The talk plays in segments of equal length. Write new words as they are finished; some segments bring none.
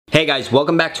Hey guys,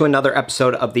 welcome back to another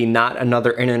episode of the Not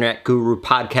Another Internet Guru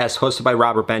podcast, hosted by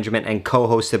Robert Benjamin and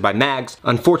co-hosted by Mags.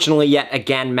 Unfortunately, yet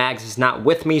again, Mags is not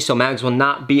with me, so Mags will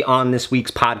not be on this week's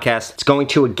podcast. It's going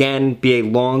to again be a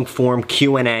long-form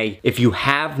Q&A. If you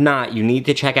have not, you need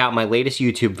to check out my latest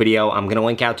YouTube video. I'm going to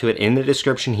link out to it in the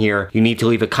description here. You need to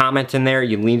leave a comment in there.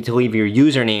 You need to leave your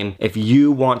username if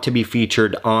you want to be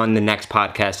featured on the next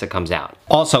podcast that comes out.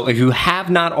 Also, if you have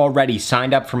not already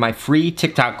signed up for my free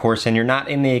TikTok course and you're not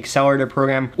in the Accelerator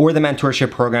program or the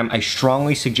mentorship program, I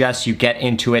strongly suggest you get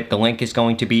into it. The link is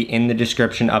going to be in the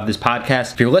description of this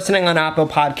podcast. If you're listening on Apple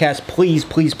Podcasts, please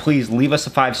leave us a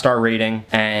 5-star rating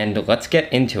and let's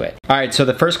get into it. All right, so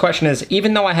the first question is,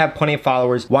 even though I have plenty of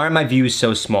followers, why are my views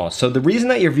so small? So the reason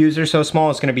that your views are so small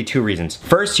is going to be two reasons.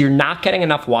 First, you're not getting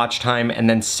enough watch time, and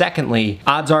then secondly,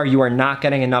 odds are you are not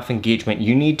getting enough engagement.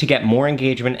 You need to get more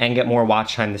engagement and get more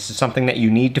watch time. This is something that you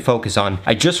need to focus on.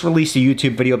 I just released a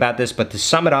YouTube video about this, but to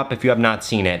sum it up, if you have not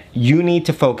seen it, you need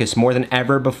to focus more than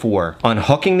ever before on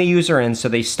hooking the user in so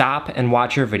they stop and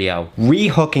watch your video,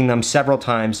 re-hooking them several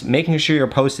times, making sure your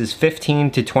post is 15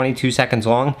 to 22 seconds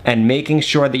long, and making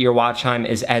sure that your watch time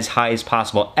is as high as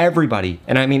possible. Everybody,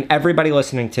 and I mean everybody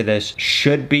listening to this,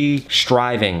 should be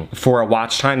striving for a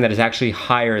watch time that is actually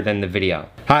higher than the video.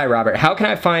 Hi Robert, how can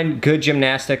I find good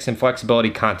gymnastics and flexibility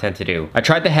content to do? I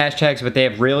tried the hashtags, but they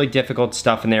have really difficult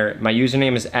stuff in there. My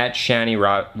username is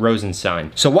 @Shani_Rosenstein.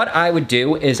 So what I would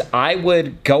do is I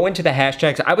would go into the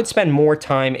hashtags. I would spend more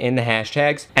time in the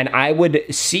hashtags, and I would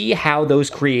see how those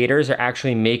creators are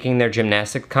actually making their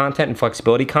gymnastic content and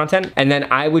flexibility content, and then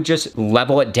I would just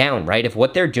level it down, right? If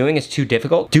what they're doing is too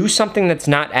difficult, do something that's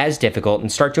not as difficult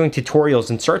and start doing tutorials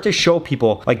and start to show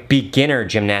people like beginner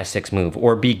gymnastics move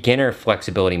or beginner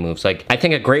flexibility moves. Like, I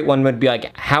think a great one would be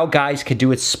like how guys could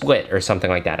do a split or something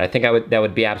like that. I think that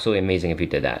would be absolutely amazing if you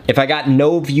did that. If I got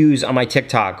no views on my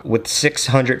TikTok with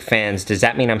 600 fans, does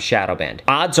that mean I'm shadow banned?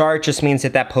 Odds are it just means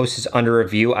that that post is under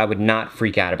review. I would not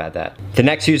freak out about that. The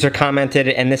next user commented,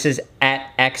 and this is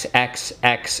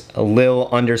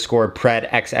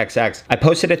 @XXXLil_PredXXX. I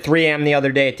posted at 3 a.m. the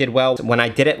other day. It did well. When I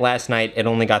did it last night, it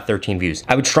only got 13 views.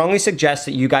 I would strongly suggest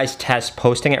that you guys test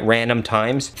posting at random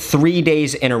times 3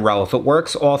 days in a row. If it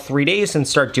works all 3 days, then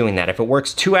start doing that. If it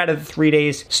works 2 out of the 3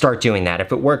 days, start doing that.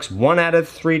 If it works 1 out of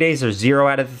the 3 days or 0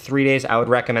 out of the 3 days, I would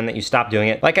recommend that you stop doing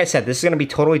it. Like I said, this is going to be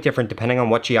totally different depending on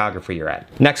what geography you're at.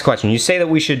 Next question. You say that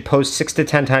we should post 6 to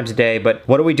 10 times a day, but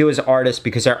what do we do as artists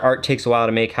because our art takes a while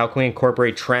to make? How can we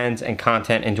incorporate trends and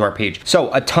content into our page?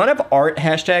 So a ton of art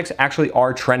hashtags actually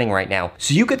are trending right now.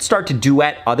 So you could start to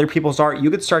duet other people's art.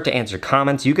 You could start to answer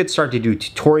comments. You could start to do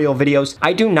tutorial videos.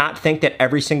 I do not think that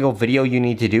every single video you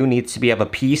need to do needs to be of a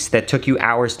piece that took you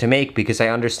hours to make, because I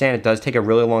understand it does take a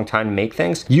really long time to make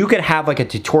things. You could have like a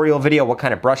tutorial video, what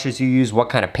kind of brushes you use, what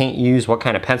kind of paint you use, what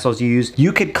kind of pencils you use.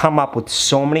 You could come up with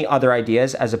so many other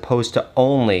ideas as opposed to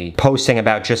only posting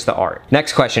about just the art.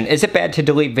 Next question. Is it bad to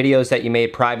delete videos that you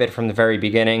made private from the very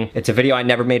beginning? It's a video I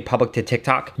never made public to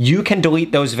TikTok. You can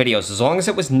delete those videos. As long as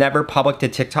it was never public to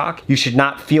TikTok, you should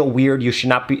not feel weird. You should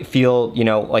not feel, you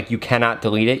know, like you cannot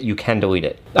delete it. You can delete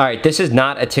it. All right, this is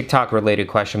not a TikTok related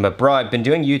question, but bro, I've been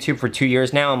doing YouTube for 2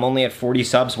 years now. I'm only at 40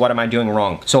 subs. What am I doing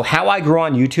wrong? So how I grew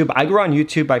on YouTube, I grew on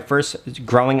YouTube by first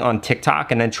growing on TikTok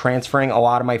and then transferring a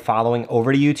lot of my following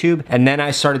over to YouTube. And then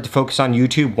I started to focus on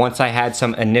YouTube once I had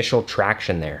some initial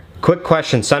traction there. Quick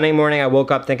question. Sunday morning, I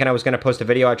woke up thinking I was going to post a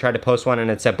video. I tried to post one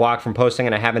and it said blocked from posting,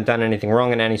 and I haven't done anything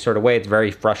wrong in any sort of way. It's very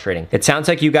frustrating. It sounds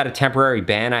like you got a temporary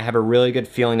ban. I have a really good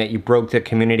feeling that you broke the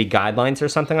community guidelines or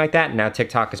something like that. Now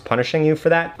TikTok is punishing you for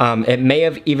that. It may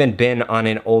have even been on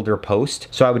an older post.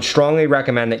 So I would strongly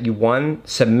recommend that you, 1,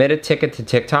 submit a ticket to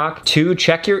TikTok. 2,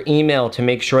 check your email to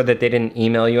make sure that they didn't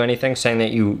email you anything saying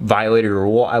that you violated a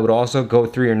rule. I would also go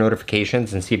through your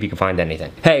notifications and see if you can find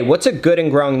anything. Hey, what's a good and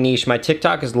growing niche? My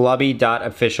TikTok is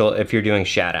Lubby.official if you're doing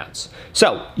shout outs.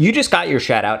 So you just got your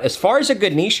shout out. As far as a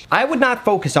good niche, I would not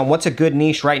focus on what's a good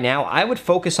niche right now. I would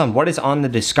focus on what is on the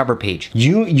discover page.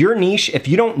 Your niche, if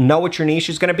you don't know what your niche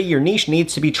is going to be, your niche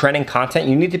needs to be trending content.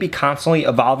 You need to be constantly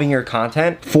evolving your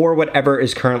content for whatever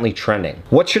is currently trending.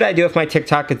 What should I do if my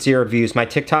TikTok gets 0 views? My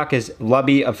TikTok is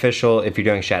Lubby.official if you're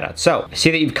doing shout outs. So I see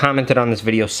that you've commented on this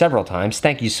video several times.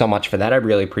 Thank you so much for that. I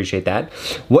really appreciate that.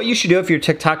 What you should do if your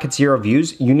TikTok gets 0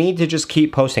 views, you need to just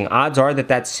keep posting. Odds are that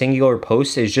that singular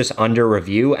post is just under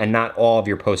review and not all of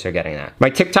your posts are getting that. My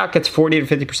TikTok gets 40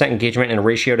 to 50% engagement in a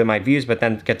ratio to my views, but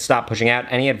then gets stopped pushing out.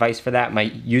 Any advice for that? My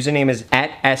username is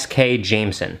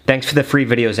 @SKJameson. Thanks for the free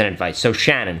videos and advice. So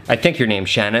Shannon, I think your name's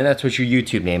Shannon, that's what your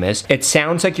YouTube name is. It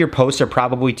sounds like your posts are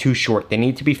probably too short. They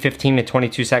need to be 15 to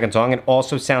 22 seconds long. It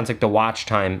also sounds like the watch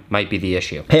time might be the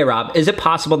issue. Hey Rob, is it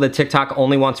possible that TikTok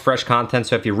only wants fresh content,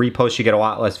 so if you repost you get a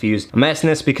lot less views? I'm asking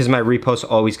this because my reposts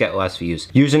always get less views.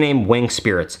 Username Wing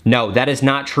Spirits. No, that is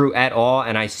not true at all,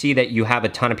 and I see that you have a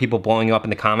ton of people blowing you up in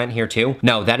the comment here too.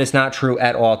 No, that is not true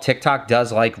at all. TikTok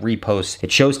does like reposts.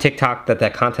 It shows TikTok that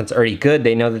that content's already good.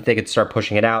 They know that they could start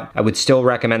pushing it out. I would still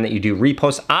recommend that you do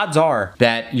reposts. Odds are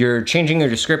that you're changing your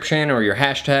description or your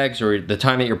hashtags or the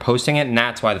time that you're posting it, and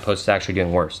that's why the post is actually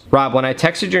doing worse. Rob, when I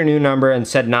texted your new number and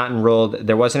said not enrolled,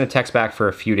 there wasn't a text back for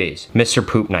a few days. Mr.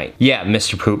 Poop Night. Yeah,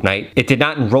 Mr. Poop Night. It did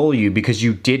not enroll you because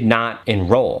you did not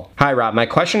enroll. Hi Rob, my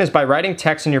question is, by writing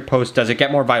text in your post, does it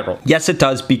get more viral? Yes, it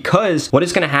does, because what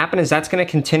is gonna happen is that's gonna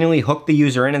continually hook the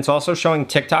user in. It's also showing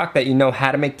TikTok that you know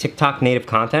how to make TikTok native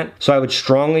content. So I would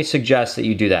strongly suggest that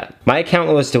you do that. My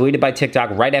account was deleted by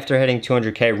TikTok right after hitting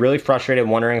 200K. Really frustrated,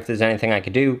 wondering if there's anything I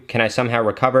could do. Can I somehow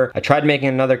recover? I tried making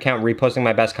another account, reposting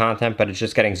my best content, but it's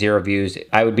just getting 0 views.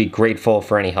 I would be grateful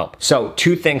for any help. So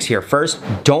 2 things here. First,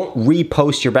 don't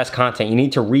repost your best content. You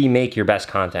need to remake your best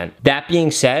content. That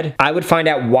being said, I would find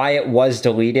out why it was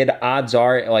deleted. Odds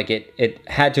are like it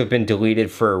had to have been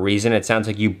deleted for a reason. It sounds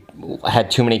like you had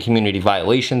too many community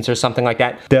violations or something like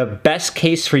that. The best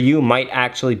case for you might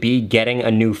actually be getting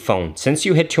a new phone. Since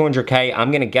you hit 200K,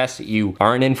 I'm gonna guess that you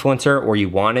are an influencer or you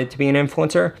wanted to be an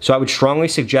influencer. So I would strongly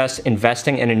suggest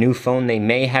investing in a new phone. They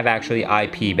may have actually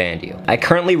IP banned you. I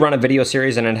currently run a video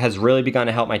series and it has really begun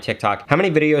to help my TikTok. How many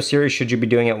video series should you be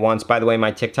doing at once? By the way,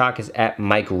 my TikTok is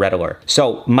 @MikeRedler.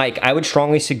 So Mike, I would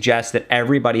strongly suggest that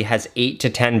everybody has 8 to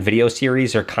 10 video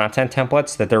series or content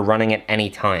templates that they're running at any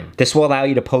time. This will allow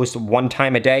you to post 1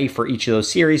 time a day for each of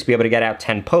those series, be able to get out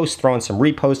 10 posts, throw in some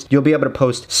reposts. You'll be able to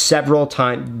post several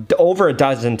times, over a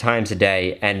dozen times a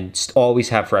day, and always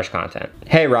have fresh content.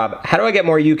 Hey Rob, how do I get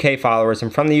more UK followers? I'm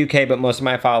from the UK, but most of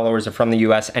my followers are from the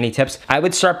US. Any tips? I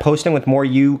would start posting with more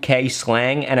UK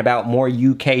slang and about more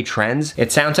UK trends.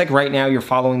 It sounds like right now you're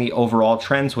following the overall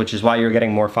trends, which is why you're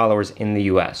getting more followers in the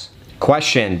US.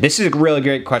 Question. This is a really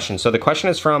great question. So the question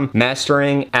is from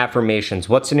Mastering Affirmations.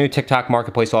 What's the new TikTok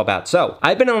marketplace all about? So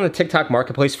I've been on the TikTok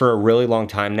marketplace for a really long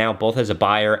time now, both as a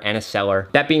buyer and a seller.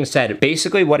 That being said,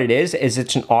 basically what it is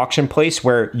it's an auction place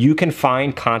where you can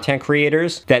find content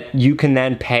creators that you can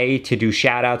then pay to do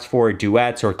shout outs for,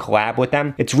 duets, or collab with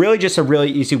them. It's really just a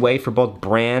really easy way for both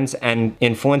brands and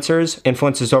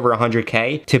influencers over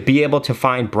 100K, to be able to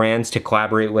find brands to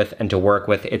collaborate with and to work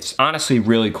with. It's honestly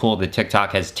really cool that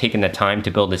TikTok has taken the time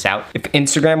to build this out. If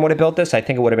Instagram would have built this, I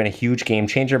think it would have been a huge game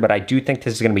changer, but I do think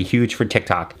this is going to be huge for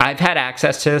TikTok. I've had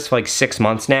access to this for like 6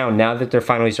 months now. Now that they're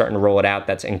finally starting to roll it out,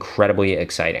 that's incredibly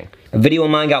exciting. A video of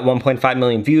mine got 1.5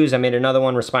 million views. I made another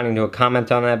one responding to a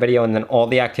comment on that video, and then all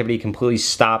the activity completely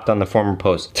stopped on the former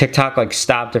post. TikTok like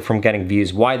stopped it from getting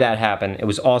views. Why that happened? It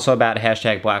was also about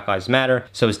hashtag Black Lives Matter.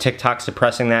 So is TikTok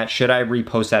suppressing that? Should I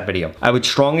repost that video? I would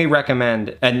strongly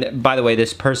recommend, and by the way,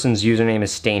 this person's username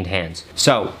is Stained Hands.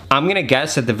 So I'm gonna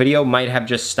guess that the video might have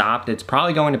just stopped. It's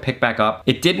probably going to pick back up.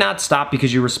 It did not stop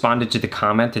because you responded to the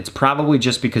comment. It's probably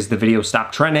just because the video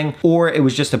stopped trending, or it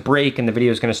was just a break and the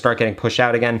video is gonna start getting pushed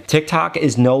out again. TikTok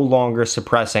is no longer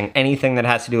suppressing anything that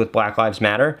has to do with Black Lives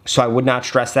Matter, so I would not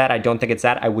stress that. I don't think it's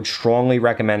that. I would strongly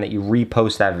recommend that you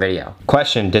repost that video.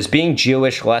 Question, does being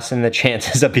Jewish lessen the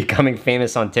chances of becoming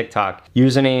famous on TikTok?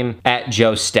 Username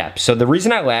 @JoeStep. So the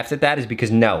reason I laughed at that is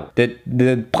because no,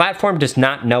 the platform does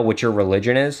not know what your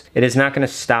religion is. It is not gonna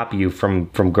stop you from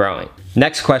growing.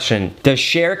 Next question, does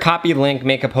share copy link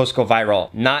make a post go viral?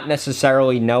 Not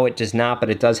necessarily, no it does not, but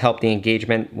it does help the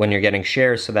engagement when you're getting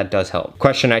shares, so that does help.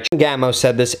 Question, Gammo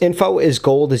said this info is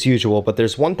gold as usual, but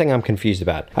there's one thing I'm confused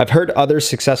about. I've heard other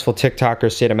successful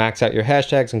TikTokers say to max out your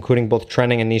hashtags, including both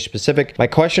trending and niche specific. My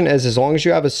question is, as long as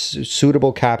you have a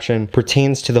suitable caption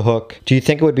pertains to the hook, do you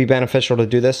think it would be beneficial to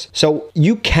do this? So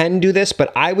you can do this,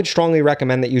 but I would strongly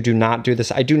recommend that you do not do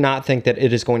this. I do not think that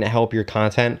it is going to help your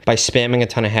content by spamming a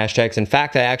ton of hashtags. In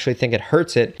fact, I actually think it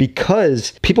hurts it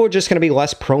because people are just going to be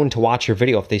less prone to watch your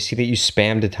video if they see that you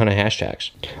spammed a ton of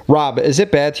hashtags. Rob, is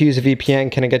it bad to use a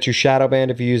VPN? Can it get you shadow banned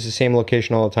if you use the same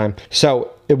location all the time? So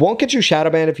It won't get you shadow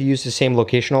banned if you use the same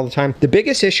location all the time. The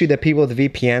biggest issue that people with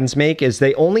VPNs make is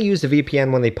they only use the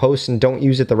VPN when they post and don't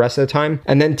use it the rest of the time.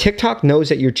 And then TikTok knows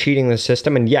that you're cheating the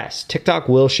system. And yes, TikTok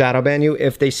will shadow ban you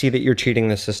if they see that you're cheating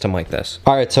the system like this.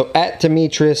 All right, so at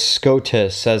Demetrius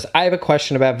Scotus says, I have a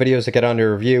question about videos that get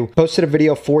under review. Posted a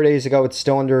video 4 days ago. It's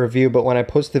still under review, but when I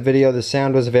posted the video, the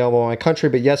sound was available in my country,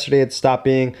 but yesterday it stopped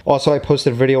being. Also, I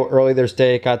posted a video early this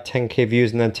day. It got 10K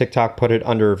views, and then TikTok put it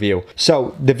under review.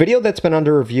 So the video that's been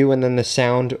under review and then the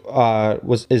sound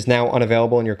is now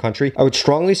unavailable in your country, I would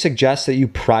strongly suggest that you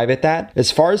private that.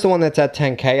 As far as the one that's at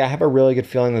 10K, I have a really good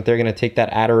feeling that they're going to take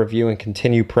that out of review and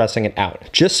continue pressing it out.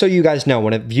 Just so you guys know,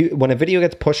 when a video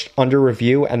gets pushed under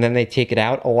review and then they take it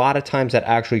out, a lot of times that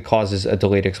actually causes a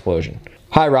delayed explosion.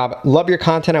 Hi Rob, love your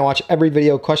content. I watch every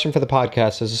video. Question for the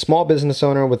podcast. As a small business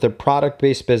owner with a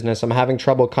product-based business, I'm having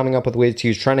trouble coming up with ways to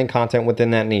use trending content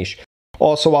within that niche.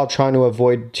 Also, while trying to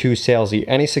avoid too salesy.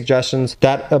 Any suggestions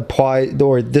that apply,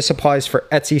 or this applies for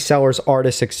Etsy sellers,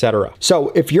 artists, etc. So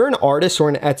if you're an artist or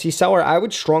an Etsy seller, I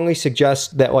would strongly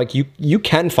suggest that like you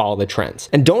can follow the trends.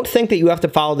 And don't think that you have to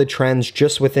follow the trends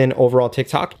just within overall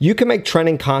TikTok. You can make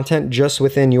trending content just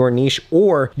within your niche,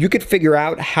 or you could figure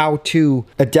out how to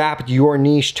adapt your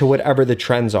niche to whatever the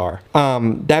trends are.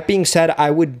 That being said, I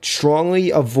would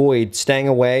strongly avoid staying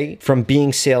away from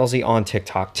being salesy on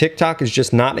TikTok. TikTok is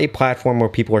just not a platform where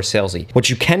people are salesy. What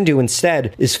you can do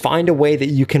instead is find a way that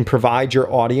you can provide your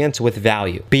audience with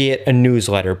value, be it a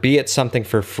newsletter, be it something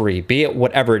for free, be it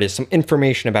whatever it is, some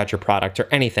information about your product or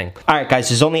anything. All right, guys,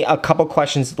 there's only a couple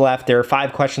questions left. There are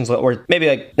 5 questions left, or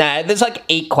maybe there's like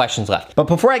 8 questions left. But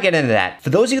before I get into that, for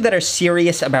those of you that are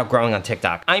serious about growing on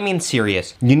TikTok, I mean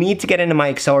serious, you need to get into my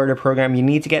accelerator program. You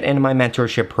need to get into my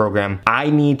mentorship program. I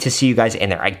need to see you guys in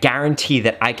there. I guarantee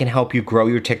that I can help you grow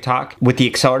your TikTok with the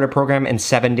accelerator program in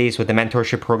 7 days, with the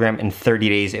mentorship program in 30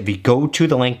 days. If you go to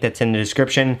the link that's in the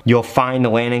description, you'll find the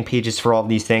landing pages for all of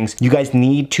these things. You guys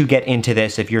need to get into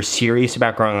this if you're serious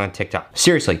about growing on TikTok.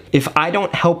 Seriously, if I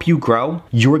don't help you grow,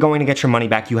 you're going to get your money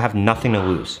back. You have nothing to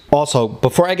lose. Also,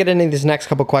 before I get into these next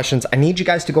couple questions, I need you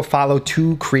guys to go follow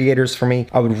 2 creators for me.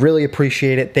 I would really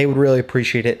appreciate it. They would really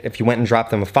appreciate it if you went and dropped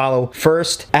them a follow.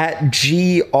 First, at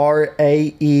GRAEME_M.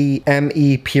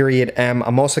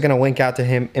 I'm also going to link out to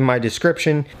him in my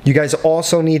description. You guys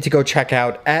also need to go check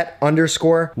out at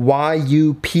 _YUPPS_.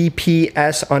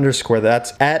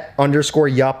 That's at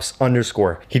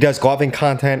 _yups_. He does gloving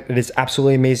content. It is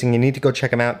absolutely amazing. You need to go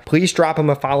check him out. Please drop him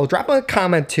a follow, drop him a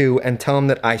comment too, and tell him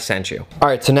that I sent you. All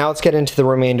right, so now let's get into the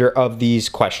remainder of these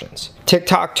questions.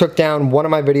 TikTok took down one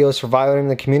of my videos for violating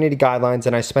the community guidelines,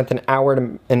 and I spent an hour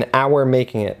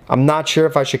making it. I'm not sure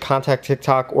if I should contact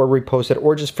TikTok or repost it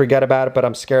or just forget about it, but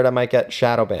I'm scared I might get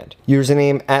shadow banned.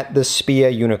 Username at the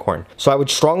Spia Unicorn. So I would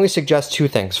strongly suggest 2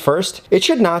 things. First, it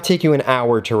should not take you an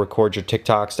hour to record your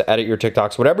TikToks, to edit your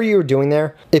TikToks, whatever you were doing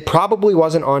there. It probably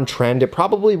wasn't on trend. It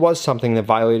probably was something that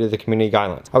violated the community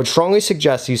guidelines. I would strongly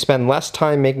suggest you spend less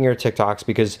time making your TikToks,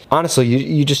 because honestly,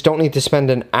 you just don't need to spend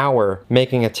an hour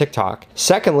making a TikTok.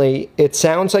 Secondly, it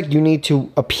sounds like you need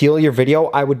to appeal your video.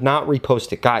 I would not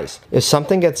repost it. Guys, if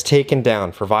something gets taken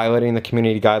down for violating the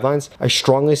community guidelines, I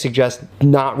strongly suggest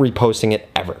not reposting it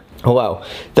ever. Hello.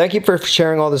 Thank you for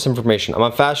sharing all this information. I'm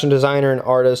a fashion designer and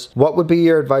artist. What would be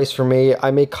your advice for me?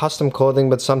 I make custom clothing,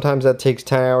 but sometimes that takes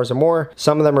 10 hours or more.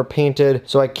 Some of them are painted,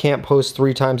 so I can't post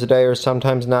 3 times a day, or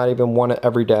sometimes not even 1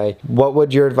 every day. What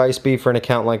would your advice be for an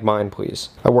account like mine, please?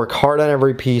 I work hard on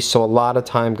every piece, so a lot of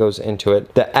time goes into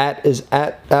it. The @ is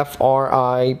at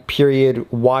FRI_YG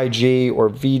or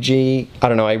VG. I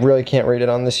don't know. I really can't read it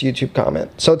on this YouTube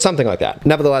comment. So it's something like that.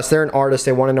 Nevertheless, they're an artist.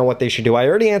 They want to know what they should do. I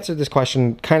already answered this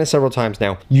question kind of several times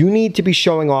now. You need to be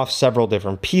showing off several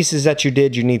different pieces that you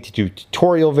did. You need to do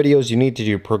tutorial videos. You need to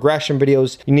do progression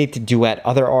videos. You need to duet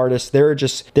other artists.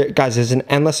 Guys, there's an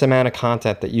endless amount of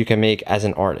content that you can make as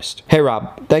an artist. Hey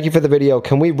Rob, thank you for the video.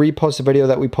 Can we repost a video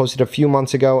that we posted a few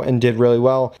months ago and did really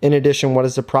well? In addition, what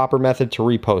is the proper method to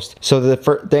repost? So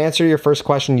the answer to your first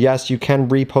question, yes, you can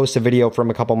repost a video from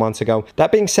a couple months ago.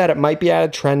 That being said, it might be out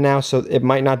of trend now, so it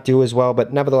might not do as well,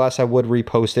 but nevertheless, I would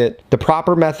repost it. The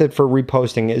proper method for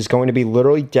reposting is going to be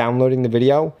literally downloading the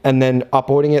video and then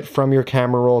uploading it from your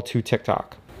camera roll to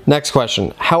TikTok. Next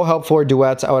question. How helpful are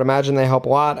duets? I would imagine they help a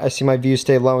lot. I see my views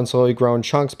stay low and slowly grow in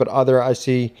chunks, but other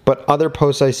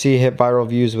posts I see hit viral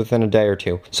views within a day or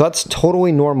 2. So that's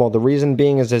totally normal. The reason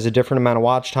being is there's a different amount of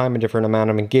watch time, a different amount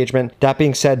of engagement. That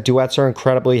being said, duets are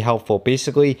incredibly helpful.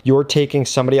 Basically, you're taking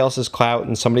somebody else's clout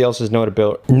and somebody else's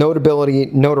notoriety.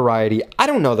 I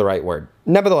don't know the right word.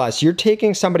 Nevertheless, you're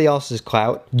taking somebody else's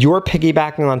clout, you're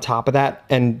piggybacking on top of that,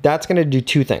 and that's going to do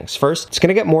two things. First, it's going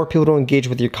to get more people to engage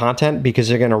with your content because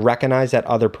they're going to recognize that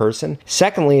other person.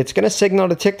 Secondly, it's going to signal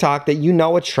to TikTok that you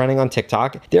know what's trending on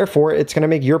TikTok. Therefore, it's going to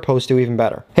make your post do even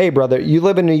better. Hey, brother, you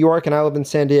live in New York and I live in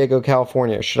San Diego,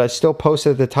 California. Should I still post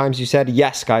at the times you said?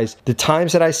 Yes, guys. The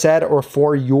times that I said are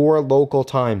for your local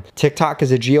time. TikTok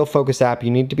is a geo-focused app.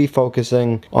 You need to be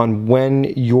focusing on when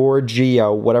your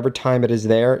geo, whatever time it is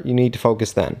there, you need to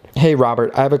focus then. Hey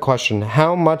Robert, I have a question.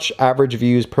 How much average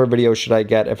views per video should I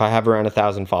get if I have around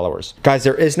 1,000 followers? Guys,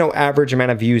 there is no average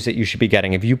amount of views that you should be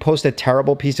getting. If you post a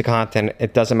terrible piece of content,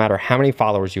 it doesn't matter how many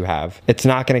followers you have. It's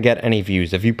not going to get any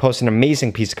views. If you post an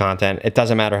amazing piece of content, it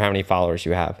doesn't matter how many followers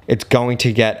you have. It's going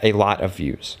to get a lot of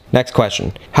views. Next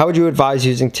question. How would you advise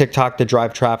using TikTok to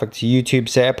drive traffic to YouTube?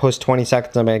 Say I post 20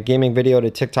 seconds of a gaming video to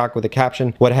TikTok with a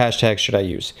caption. What hashtags should I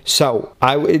use? So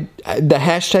the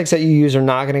hashtags that you use are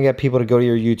not going to get people to go to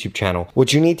your YouTube channel.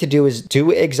 What you need to do is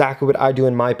do exactly what I do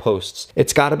in my posts.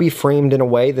 It's got to be framed in a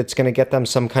way that's going to get them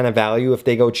some kind of value if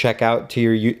they go check out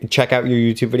your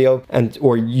YouTube video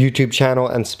or YouTube channel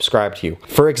and subscribe to you.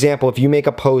 For example, if you make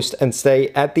a post and say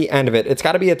at the end of it, it's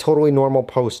got to be a totally normal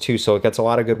post too, so it gets a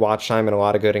lot of good watch time and a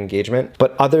lot of good engagement.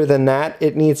 But other than that,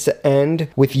 it needs to end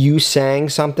with you saying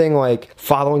something like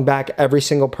following back every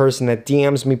single person that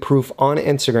DMs me proof on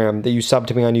Instagram that you subbed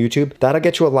to me on YouTube. That'll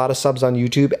get you a lot of subs on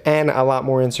YouTube and a lot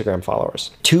more Instagram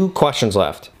followers. 2 questions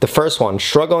left. The first one,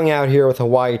 struggling out here with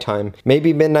Hawaii time.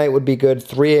 Maybe midnight would be good.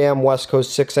 3 a.m. West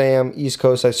Coast, 6 a.m. East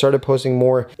Coast. I started posting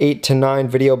more 8 to 9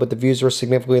 video, but the views were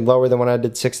significantly lower than when I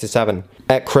did 6 to 7.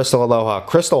 At Crystal Aloha.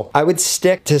 Crystal, I would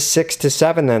stick to 6 to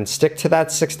 7 then. Stick to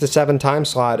that 6 to 7 time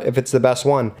slot if it's the best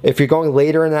one. If you're going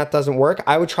later and that doesn't work,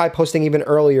 I would try posting even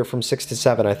earlier from 6 to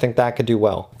 7. I think that could do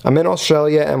well. I'm in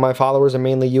Australia and my followers are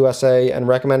mainly USA, and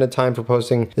recommended time for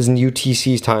posting is in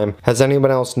UTC's time. Has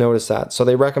anyone else noticed that? So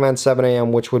they recommend 7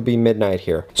 a.m., which would be midnight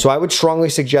here. So I would strongly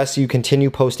suggest you continue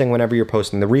posting whenever you're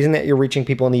posting. The reason that you're reaching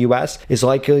people in the US is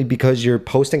likely because you're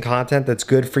posting content that's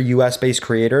good for US based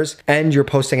creators, and you're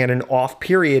posting at an off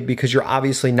period because you're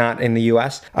obviously not in the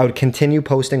US. I would continue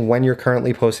posting when you're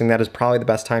currently posting. That is probably the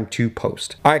best time to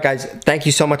post. All right, guys, thank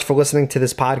you so much for listening to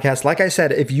this podcast. Like I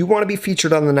said, if you want to be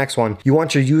featured on the next one, you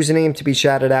want your username to be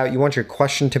shouted out, you want your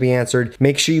question to be answered,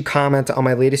 make sure you comment on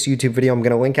my latest YouTube video. I'm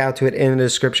going to link out to it in the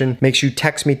description. Make sure you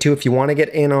text me too if you want to get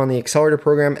in on the accelerator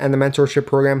program and the mentorship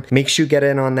program. Make sure you get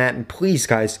in on that. And please,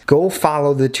 guys, go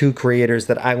follow the 2 creators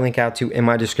that I link out to in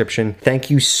my description. Thank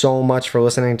you so much for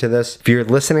listening to this. If you're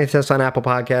listening to this on Apple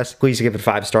Podcasts, please give it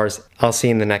 5 stars. I'll see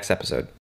you in the next episode.